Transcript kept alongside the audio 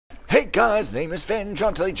guys, name is Fen,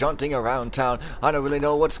 jauntily jaunting around town. I don't really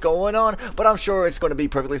know what's going on, but I'm sure it's going to be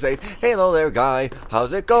perfectly safe. Hello there, guy.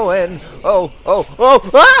 How's it going? Oh.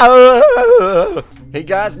 Ah! Hey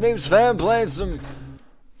guys, name's Fen, playing some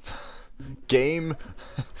game.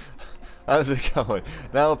 How's it going?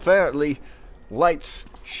 Now apparently, lights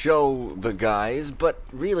show the guys, but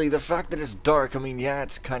really the fact that it's dark, I mean, yeah,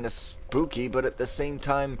 it's kind of spooky, but at the same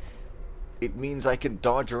time, it means I can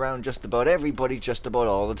dodge around just about everybody just about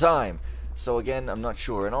all the time. So again, I'm not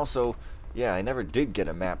sure. And also, yeah, I never did get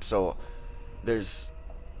a map, so there's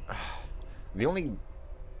the only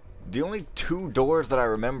two doors that I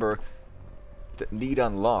remember that need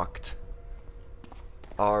unlocked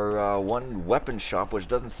are one weapon shop, which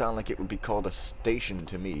doesn't sound like it would be called a station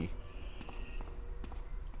to me.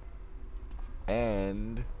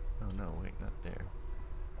 And oh no, wait, not there.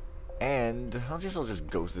 And I'll just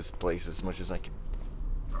ghost this place as much as I can.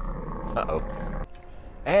 Uh-oh.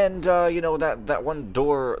 And you know, that one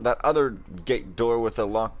door, that other gate door with a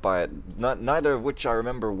lock by it, neither of which I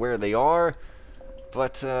remember where they are,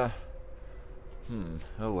 but oh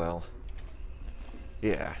well.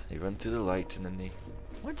 Yeah, they run through the light and then they...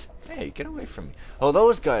 What? Hey, get away from me. Oh,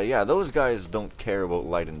 those guys, yeah, those guys don't care about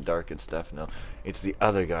light and dark and stuff, no. It's the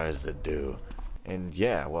other guys that do. And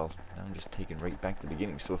yeah, well, I'm just taken right back to the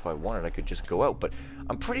beginning, so if I wanted, I could just go out. But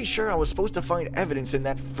I'm pretty sure I was supposed to find evidence in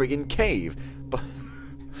that friggin' cave. But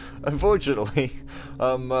unfortunately,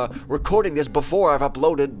 I'm recording this before I've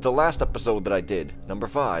uploaded the last episode that I did, number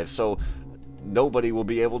 5. So nobody will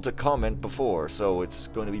be able to comment before. So it's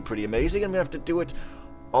going to be pretty amazing. I'm going to have to do it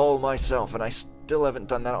all myself. And I still haven't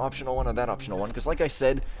done that optional one or that optional one. Because like I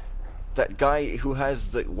said, that guy who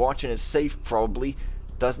has the watch in his safe probably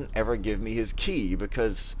doesn't ever give me his key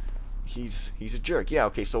because he's a jerk. Yeah,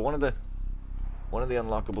 okay, so one of the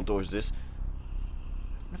unlockable doors is this. I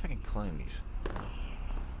wonder if I can climb these.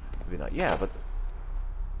 Maybe not. Yeah,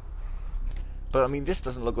 but I mean, this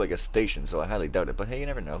doesn't look like a station, so I highly doubt it. But hey, you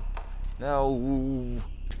never know. Now,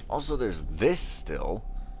 also there's this still,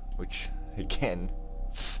 which again,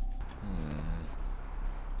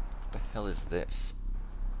 what the hell is this?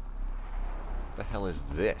 What the hell is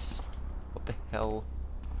this? What the hell?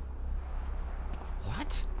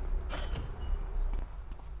 What?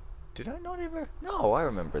 Did I not ever? No, I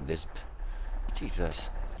remember this.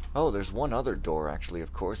 Jesus. Oh, there's one other door, actually,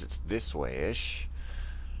 of course. It's this way-ish.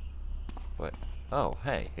 But, oh,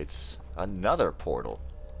 hey, it's another portal.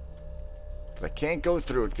 But I can't go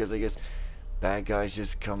through it because I guess bad guys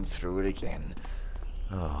just come through it again.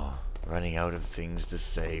 Oh, running out of things to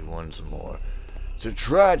say once more. It's a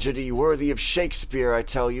tragedy worthy of Shakespeare, I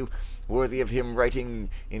tell you. Worthy of him writing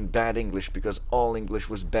in bad English because all English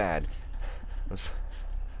was bad.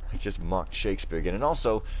 I just mocked Shakespeare again. And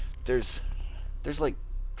also, there's like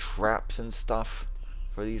traps and stuff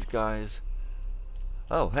for these guys.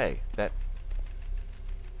 Oh, hey, that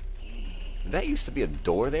used to be a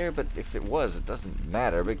door there, but if it was, it doesn't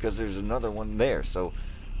matter because there's another one there, so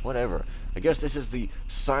whatever. I guess this is the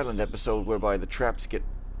silent episode whereby the traps get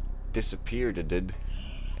disappeared,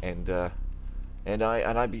 and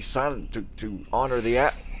I be silent to honor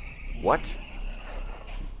the what?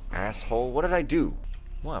 Asshole, what did I do?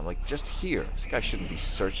 Well, I'm like just here. This guy shouldn't be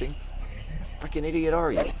searching. What freaking idiot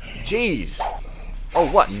are you? Jeez! Oh,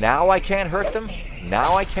 what? Now I can't hurt them?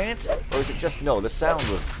 Now I can't? Or is it just no? The sound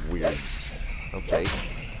was weird. Okay.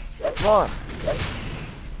 Come on.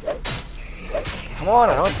 Come on,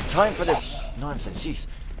 I don't have time for this nonsense. Jeez.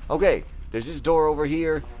 Okay, there's this door over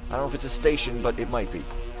here. I don't know if it's a station, but it might be.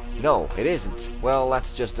 No, it isn't. Well,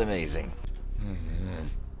 that's just amazing.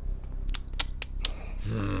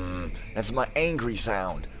 That's my angry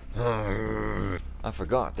sound. I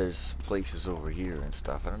forgot there's places over here and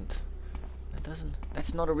stuff.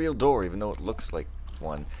 That's not a real door, even though it looks like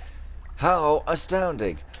one. How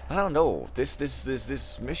astounding. I don't know.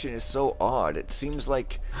 This mission is so odd. It seems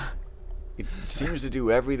like it seems to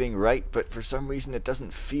do everything right, but for some reason it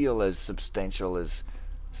doesn't feel as substantial as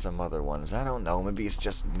some other ones. I don't know. Maybe it's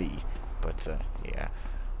just me. But, yeah.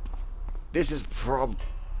 This is probably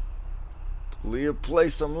a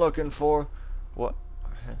place I'm looking for. What?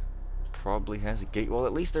 Probably has a gate. Well,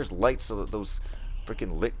 at least there's lights so that those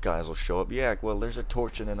freaking lit guys will show up. Yeah, well, there's a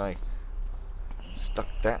torch and then I stuck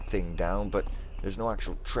that thing down, but there's no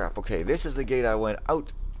actual trap. Okay, this is the gate I went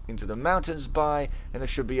out into the mountains by, and there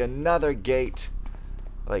should be another gate,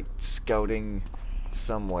 like, scouting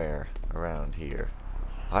somewhere around here.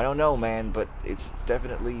 I don't know, man, but it's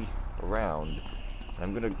definitely around. And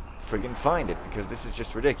I'm gonna friggin' find it, because this is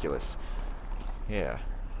just ridiculous. Yeah.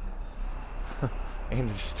 End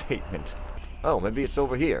of statement. Oh, maybe it's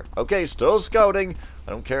over here. Okay, still scouting.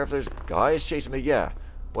 I don't care if there's guys chasing me. Yeah.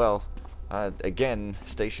 Well, Again,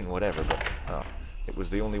 station whatever, but it was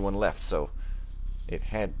the only one left, so it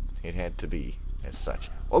had to be as such.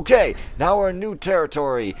 Okay, now we're in new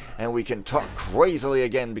territory, and we can talk crazily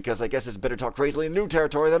again, because I guess it's better to talk crazily in new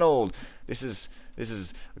territory than old. This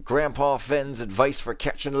is Grandpa Fen's advice for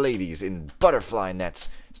catching ladies in butterfly nets.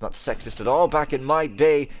 It's not sexist at all. Back in my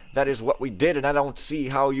day, that is what we did, and I don't see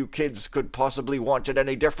how you kids could possibly want it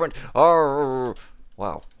any different.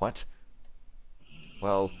 Wow, what?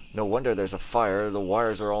 Well, no wonder there's a fire. The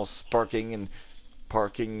wires are all sparking and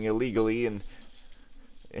parking illegally, and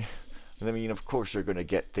I mean, of course you're going to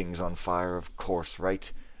get things on fire, of course,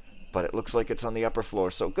 right? But it looks like it's on the upper floor,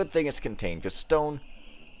 so good thing it's contained, because stone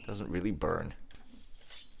doesn't really burn.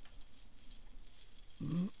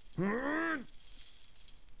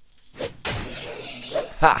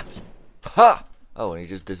 Ha! Ha! Oh, and he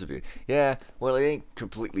just disappeared. Yeah, well, it ain't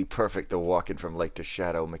completely perfect, the walking from light to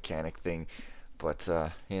shadow mechanic thing. But,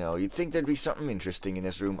 you know, you'd think there'd be something interesting in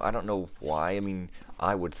this room. I don't know why. I mean,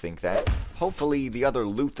 I would think that. Hopefully, the other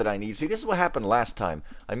loot that I need... See, this is what happened last time.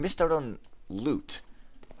 I missed out on loot.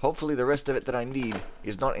 Hopefully, the rest of it that I need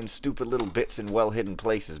is not in stupid little bits in well-hidden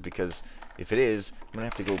places, because if it is, I'm going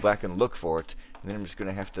to have to go back and look for it, and then I'm just going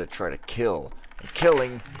to have to try to kill. And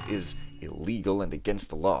killing is illegal and against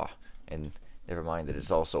the law. And never mind that it's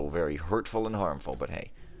also very hurtful and harmful, but hey.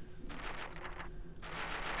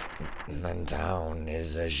 The town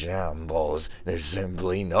is a shambles. There's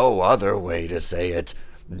simply no other way to say it.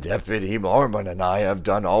 Deputy Mormon and I have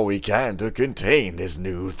done all we can to contain this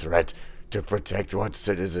new threat, to protect what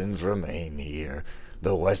citizens remain here.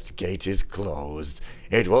 The west gate is closed.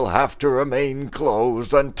 It will have to remain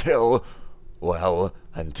closed until... well,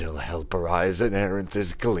 until help arrives and Arinth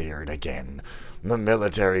is cleared again. The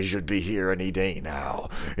military should be here any day now.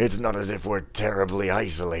 It's not as if we're terribly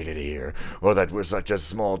isolated here, or that we're such a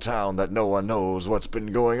small town that no one knows what's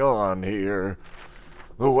been going on here.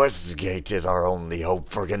 The West Gate is our only hope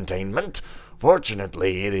for containment.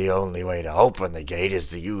 Fortunately, the only way to open the gate is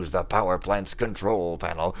to use the power plant's control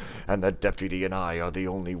panel, and the deputy and I are the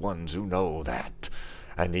only ones who know that.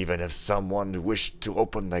 And even if someone wished to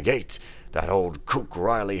open the gate, that old kook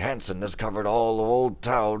Riley Hanson has covered all the old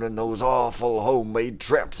town in those awful homemade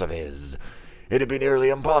traps of his. It'd be nearly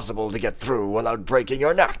impossible to get through without breaking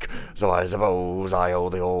your neck, so I suppose I owe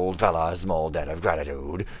the old fella a small debt of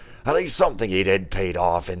gratitude. At least something he did paid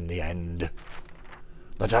off in the end.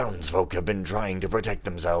 The townsfolk have been trying to protect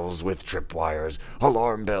themselves with tripwires,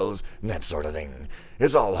 alarm bells, and that sort of thing.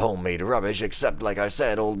 It's all homemade rubbish except, like I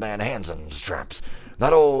said, old man Hanson's traps.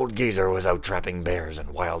 That old geezer was out trapping bears and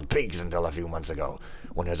wild pigs until a few months ago,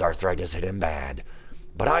 when his arthritis hit him bad.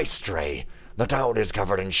 But I stray. The town is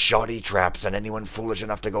covered in shoddy traps, and anyone foolish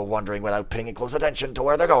enough to go wandering without paying close attention to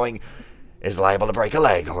where they're going is liable to break a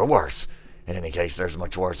leg, or worse. In any case, there's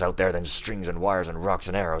much worse out there than strings and wires and rocks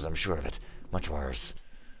and arrows, I'm sure of it. Much worse.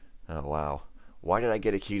 Oh, wow. Why did I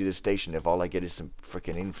get a key to the station if all I get is some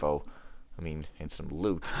frickin' info? I mean, and some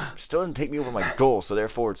loot. Still doesn't take me over my goal, so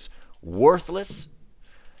therefore it's worthless?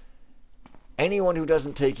 Anyone who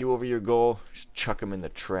doesn't take you over your goal, just chuck them in the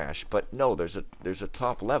trash. But no, there's a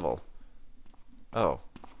top level. Oh,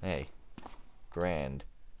 hey. Grand.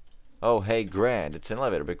 Oh, hey, grand. It's an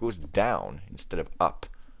elevator, but it goes down instead of up.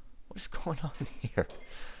 What is going on here?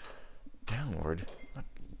 Downward? I'm not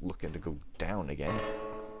looking to go down again.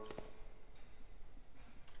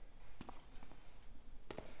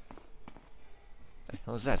 What the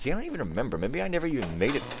hell is that? See, I don't even remember. Maybe I never even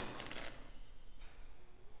made it.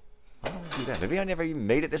 Why don't I do that? Maybe I never even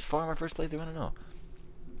made it this far in my first playthrough. I don't know.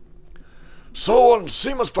 So on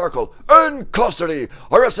Seamus Sparkle, in custody,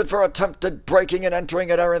 arrested for attempted breaking and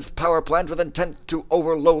entering at Arinth power plant with intent to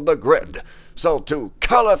overload the grid. Cell 2,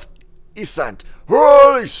 Caliph Isant,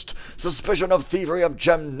 released. Suspicion of thievery of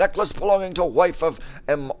gem necklace belonging to wife of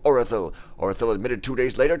M. Orithil. Orithil admitted 2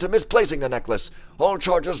 days later to misplacing the necklace. All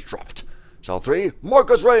charges dropped. Cell 3,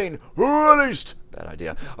 Marcus Rain, released. Bad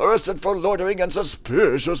idea. Arrested for loitering and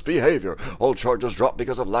suspicious behavior. All charges dropped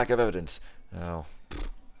because of lack of evidence. Oh,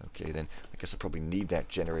 okay then. I guess I probably need that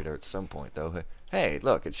generator at some point, though. Hey,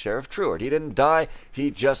 look, it's Sheriff Truart. He didn't die. He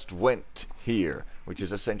just went here, which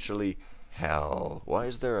is essentially hell. Why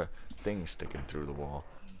is there a thing sticking through the wall?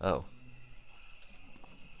 Oh.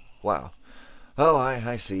 Wow. Oh,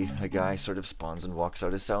 I see. A guy sort of spawns and walks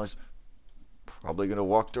out his cell. He's probably going to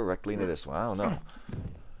walk directly into this one. I don't know.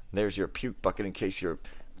 There's your puke bucket in case you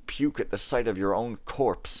puke at the sight of your own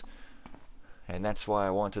corpse. And that's why I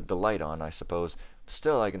wanted the light on, I suppose.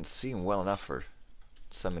 Still, I can see him well enough for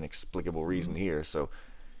some inexplicable reason here, so...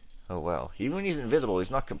 Oh well. Even when he's invisible,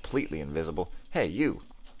 he's not completely invisible. Hey, you.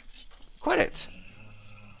 Quit it.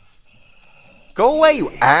 Go away,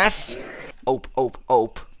 you ass! Ope, ope,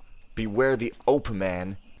 ope. Beware the ope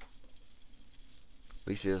man. At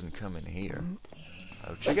least he doesn't come in here.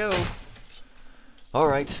 Out you go.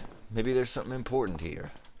 Alright, maybe there's something important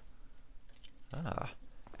here. Ah,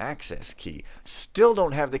 access key. Still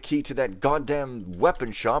don't have the key to that goddamn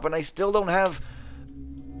weapon shop, and I still don't have...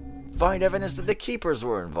 find evidence that the keepers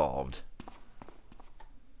were involved.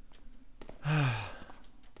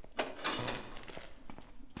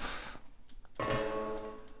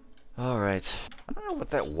 Alright. I don't know what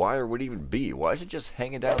that wire would even be. Why is it just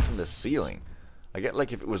hanging down from the ceiling? I get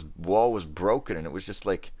like if it was wall was broken and it was just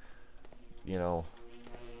like, you know,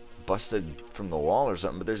 busted from the wall or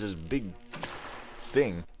something, but there's this big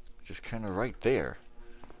thing just kind of right there.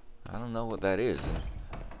 I don't know what that is. And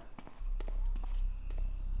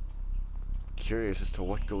curious as to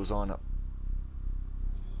what goes on up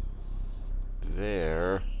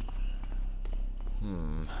there.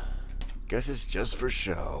 Guess it's just for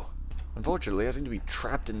show. Unfortunately, I seem to be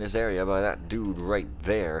trapped in this area by that dude right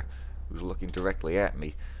there, who's looking directly at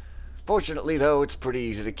me. Fortunately, though, it's pretty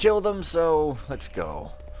easy to kill them, so let's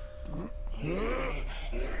go.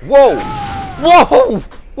 Whoa! Whoa!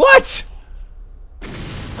 What?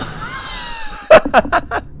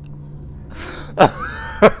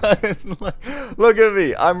 Look at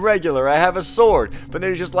me. I'm regular. I have a sword. But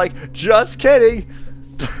they're just like, just kidding.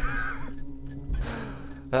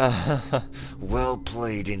 Well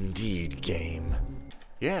played indeed, game.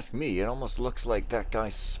 You ask me, it almost looks like that guy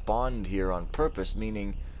spawned here on purpose,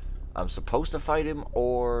 meaning I'm supposed to fight him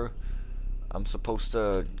or I'm supposed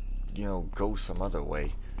to, you know, go some other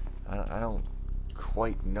way. I don't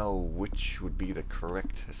quite know which would be the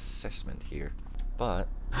correct assessment here. But,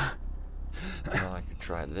 well, I could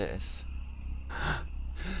try this.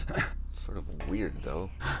 Sort of weird,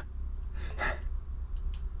 though.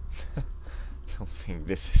 Don't think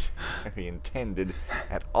this is very intended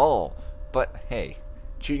at all. But, hey,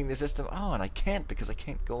 cheating the system. Oh, and I can't because I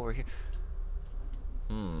can't go over here.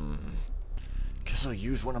 Guess I'll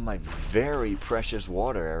use one of my very precious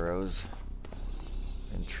water arrows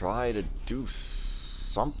and try to do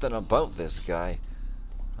something about this guy.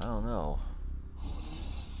 I don't know.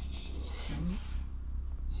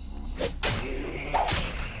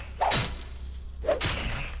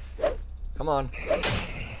 Come on.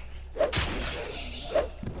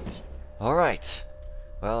 Alright.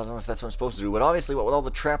 Well, I don't know if that's what I'm supposed to do, but obviously with all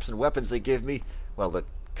the traps and weapons they give me, well, the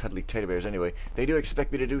cuddly teddy bears anyway, they do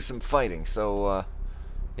expect me to do some fighting, so,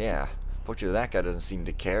 yeah. Fortunately, that guy doesn't seem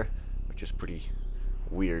to care, which is pretty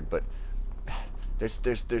weird, but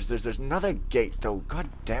there's another gate, though. God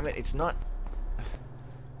damn it, it's not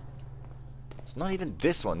even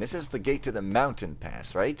this one. This is the gate to the mountain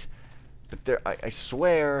pass, right? But there, I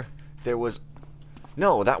swear there was...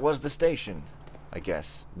 No, that was the station, I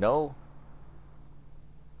guess. No?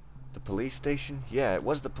 The police station? Yeah, it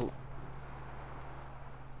was the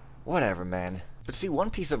Whatever, man. But see,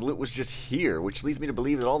 one piece of loot was just here, which leads me to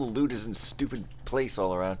believe that all the loot is in stupid place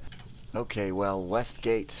all around. Okay, well, West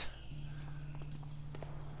Gate.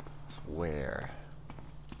 Where?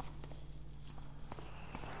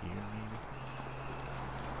 Here, maybe?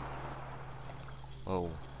 Oh.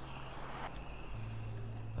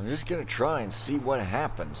 I'm just gonna try and see what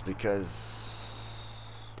happens,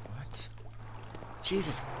 because... What?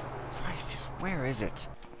 Jesus Christ, just where is it?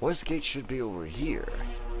 Westgate should be over here.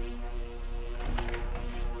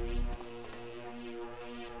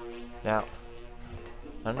 Now,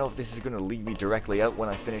 I don't know if this is going to lead me directly out when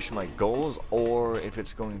I finish my goals, or if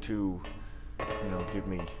it's going to, you know, give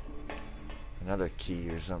me another key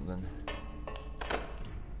or something.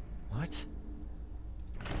 What?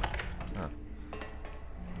 Huh.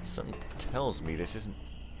 Something tells me this isn't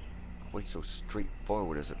quite so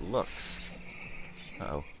straightforward as it looks.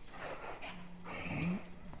 Uh-oh.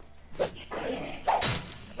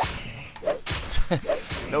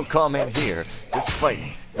 No comment here. Just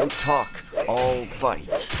fight. No talk. All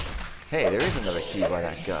fight. Hey, there is another key by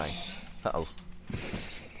that guy. Uh-oh.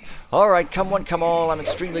 Alright, come one, come all. I'm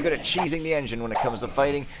extremely good at cheesing the engine when it comes to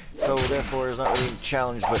fighting, so therefore there's not really a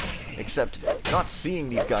challenge, but except not seeing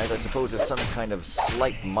these guys, I suppose, is some kind of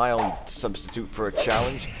slight, mild substitute for a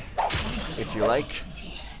challenge, if you like.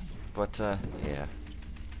 But, yeah.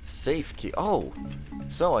 Safe key. Oh!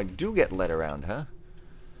 So I do get led around, huh?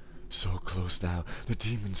 So close now, the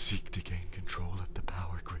demons seek to gain control of the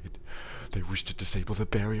power grid. They wish to disable the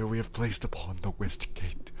barrier we have placed upon the West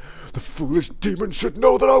Gate. The foolish demons should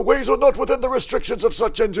know that our ways are not within the restrictions of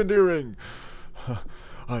such engineering.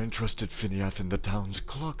 I entrusted Phineas in the town's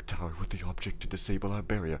clock tower with the object to disable our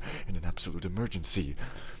barrier in an absolute emergency,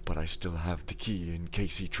 but I still have the key in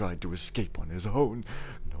case he tried to escape on his own.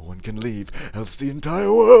 No one can leave, else the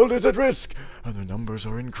entire world is at risk, and the numbers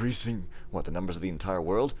are increasing. What, the numbers of the entire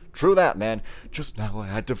world? True that, man. Just now I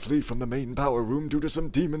had to flee from the main power room due to some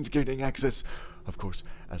demons gaining access. Of course,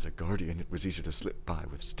 as a guardian it was easier to slip by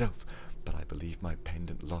with stealth, but I believe my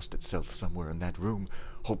pendant lost itself somewhere in that room.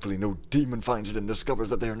 Hopefully no demon finds it and discovers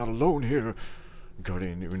that they are not alone here.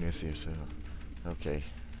 Guardian Unithius. Okay.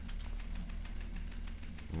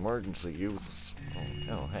 Emergency use.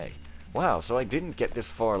 Oh, hey. Wow, so I didn't get this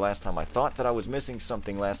far last time. I thought that I was missing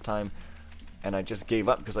something last time, and I just gave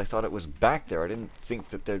up because I thought it was back there. I didn't think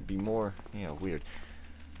that there'd be more, weird.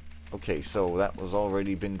 Okay, so that was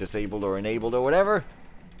already been disabled or enabled or whatever.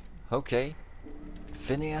 Okay.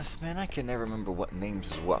 Phineas, man, I can never remember what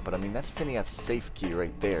names is what, but I mean, that's Phineas' safe key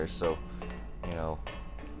right there, so,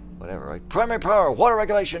 whatever, right? Primary power, water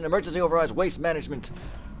regulation, emergency overrides, waste management.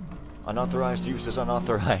 Unauthorized use is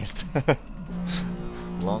unauthorized.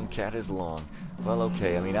 Long cat is long. Well,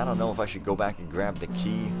 okay, I mean, I don't know if I should go back and grab the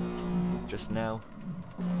key just now.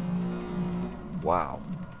 Wow.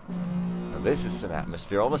 Now this is some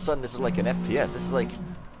atmosphere. All of a sudden, this is like an FPS.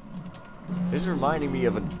 This is reminding me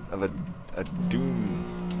of a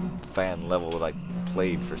Doom fan level that I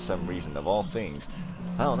played for some reason, of all things.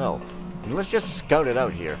 I don't know. And let's just scout it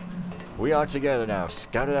out here. We are together now.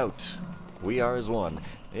 Scout it out. We are as one.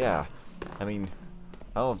 Yeah. I mean,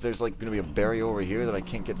 I don't know if there's like going to be a barrier over here that I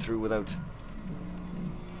can't get through without...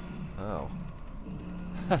 Oh.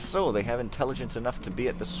 So, they have intelligence enough to be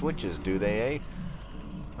at the switches, do they, eh?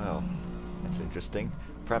 Oh, that's interesting.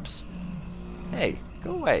 Perhaps... Hey,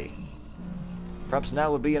 go away. Perhaps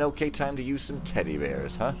now would be an okay time to use some teddy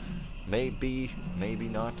bears, huh? Maybe, maybe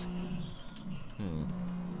not.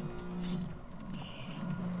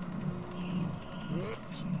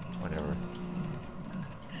 Whatever.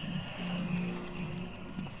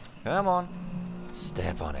 Come on.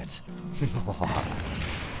 Step on it.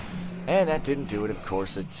 And that didn't do it, of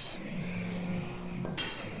course. It's...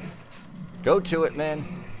 Go to it, man.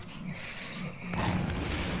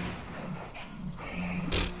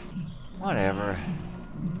 Whatever.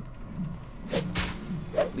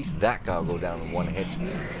 At least that guy will go down in one hit.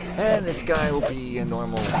 And this guy will be a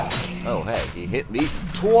normal... Oh, hey, he hit me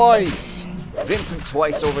twice! Vincent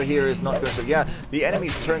twice over here is not good. So yeah, the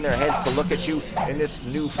enemies turn their heads to look at you in this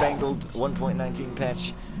newfangled 1.19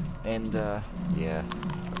 patch. And, yeah.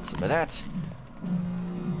 Some of that.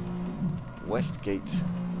 Westgate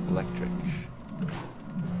Electric.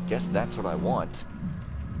 Guess that's what I want.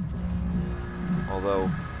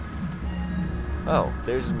 Although... Oh,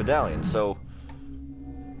 there's his medallion, so...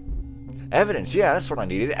 Evidence, yeah, that's what I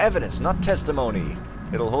needed. Evidence, not testimony.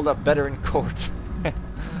 It'll hold up better in court.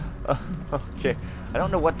 Okay. I don't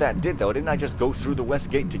know what that did, though. Didn't I just go through the west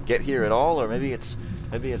gate to get here at all? Or maybe it's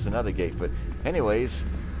another gate. But anyways,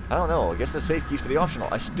 I don't know. I guess the safe key's for the optional.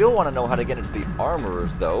 I still want to know how to get into the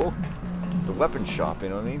armorers, though. The weapon shop, you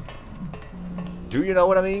know what I mean? Do you know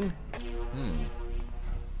what I mean?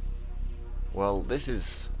 Well,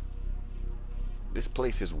 this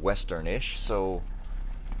place is western-ish, so...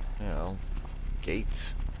 You know,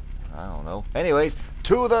 gate. I don't know. Anyways,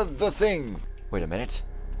 to the thing. Wait a minute.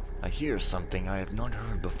 I hear something I have not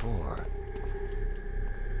heard before.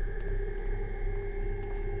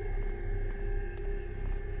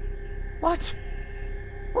 What?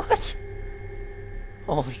 What?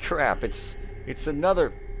 Holy crap! It's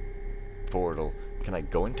another portal. Can I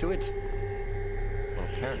go into it? Well,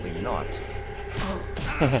 apparently not.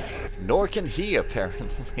 Nor can he,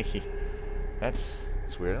 apparently. That's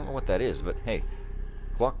weird. I don't know what that is, but hey.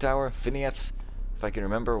 Clock tower, Phineas. If I can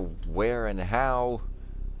remember where and how,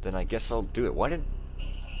 then I guess I'll do it. Why didn't...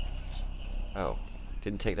 Oh.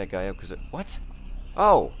 Didn't take that guy out because it... What?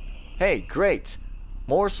 Oh! Hey, great!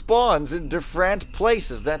 More spawns in different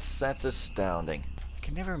places. That's astounding. I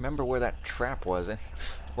can never remember where that trap was.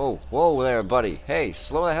 Whoa, whoa there, buddy. Hey,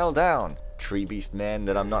 slow the hell down. Tree beast man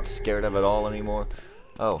that I'm not scared of at all anymore.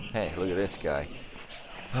 Oh, hey, look at this guy.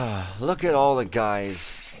 Look at all the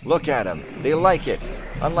guys. Look at them. They like it.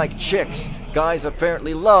 Unlike chicks, guys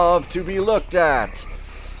apparently love to be looked at.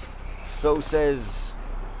 So says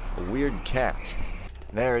a weird cat.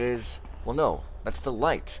 There it is. Well, no. That's the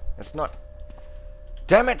light. That's not...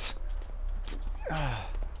 Damn it!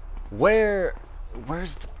 Where's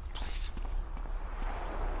the place?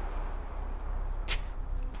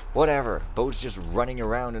 Whatever. Bo's just running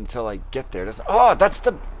around until I get there. Oh, that's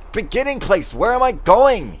the beginning place. Where am I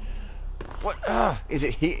going? What? Is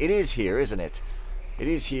it here? It is here, isn't it? It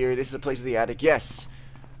is here. This is the place of the attic. Yes.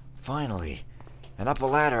 Finally. And up a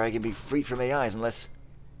ladder I can be free from AIs unless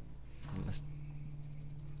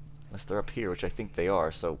they're up here, which I think they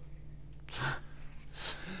are, so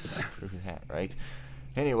screw that, right?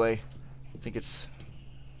 Anyway, I think it's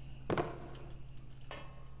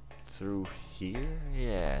through here?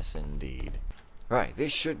 Yes, indeed. Right,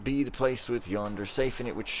 this should be the place with yonder safe in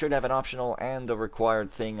it, which should have an optional and a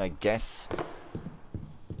required thing, I guess.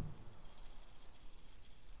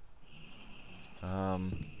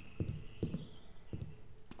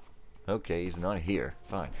 Okay, he's not here.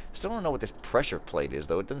 Fine. Still don't know what this pressure plate is,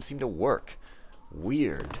 though. It doesn't seem to work.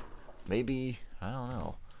 Weird. Maybe... I don't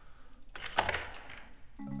know.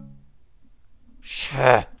 Shh!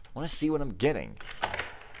 I want to see what I'm getting.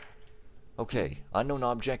 Okay, unknown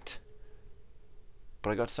object. But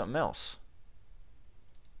I got something else.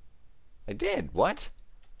 I did. What?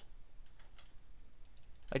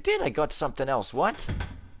 I did. I got something else. What?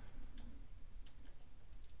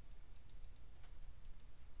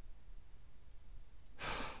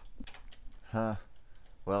 Huh.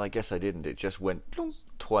 Well, I guess I didn't. It just went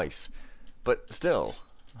twice. But still.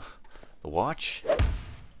 The watch?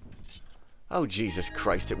 Oh, Jesus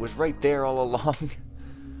Christ. It was right there all along.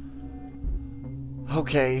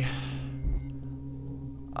 Okay.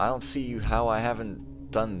 I don't see how I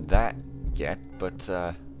haven't done that yet, but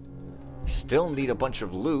still need a bunch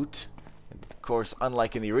of loot. Of course,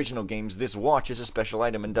 unlike in the original games, this watch is a special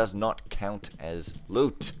item and does not count as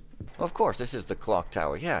loot. Well, of course, this is the clock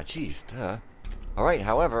tower. Yeah, jeez, duh. Alright,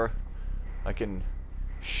 however, I can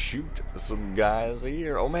shoot some guys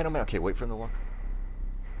here. Oh man, okay, wait for him to walk.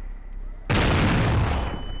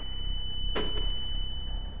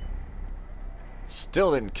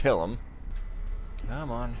 Still didn't kill him.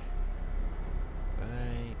 Come on.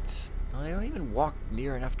 Right. No, they don't even walk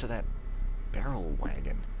near enough to that barrel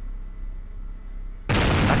wagon. Look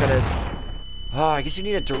at this. Oh, I guess you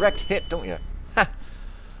need a direct hit, don't you? Ha!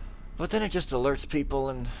 But then it just alerts people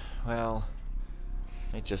and, well...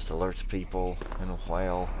 It just alerts people and,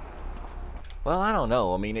 well, I don't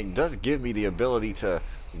know. I mean, it does give me the ability to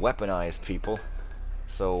weaponize people.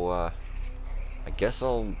 So, I guess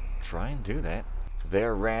I'll try and do that.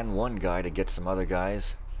 There ran one guy to get some other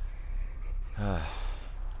guys. And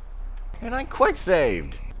I quick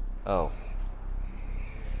saved. Oh.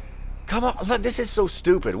 Come on, this is so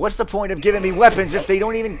stupid. What's the point of giving me weapons if they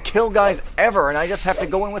don't even kill guys ever and I just have to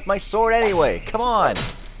go in with my sword anyway? Come on.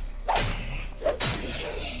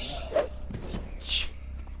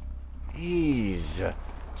 Jeez.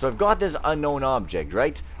 So I've got this unknown object,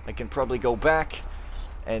 right? I can probably go back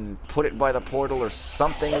and put it by the portal or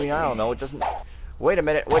something. I mean, I don't know. It doesn't... Wait a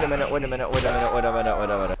minute, wait a minute, wait a minute, wait a minute, wait a minute, wait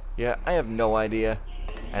a minute. Yeah, I have no idea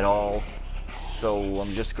at all. So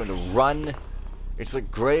I'm just going to run. It's a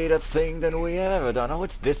greater thing than we have ever done. Oh,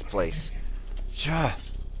 it's this place.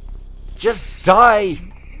 Just die!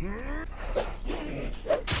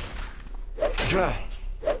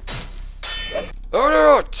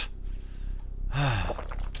 Alert!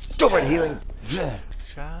 Stupid healing!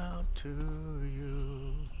 Shout to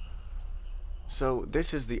you. So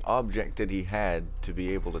this is the object that he had to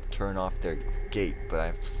be able to turn off their gate, but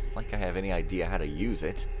I like I have any idea how to use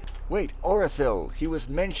it. Wait, Orithil, he was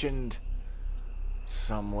mentioned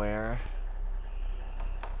somewhere.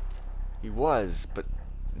 He was, but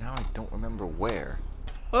now I don't remember where.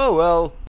 Oh well.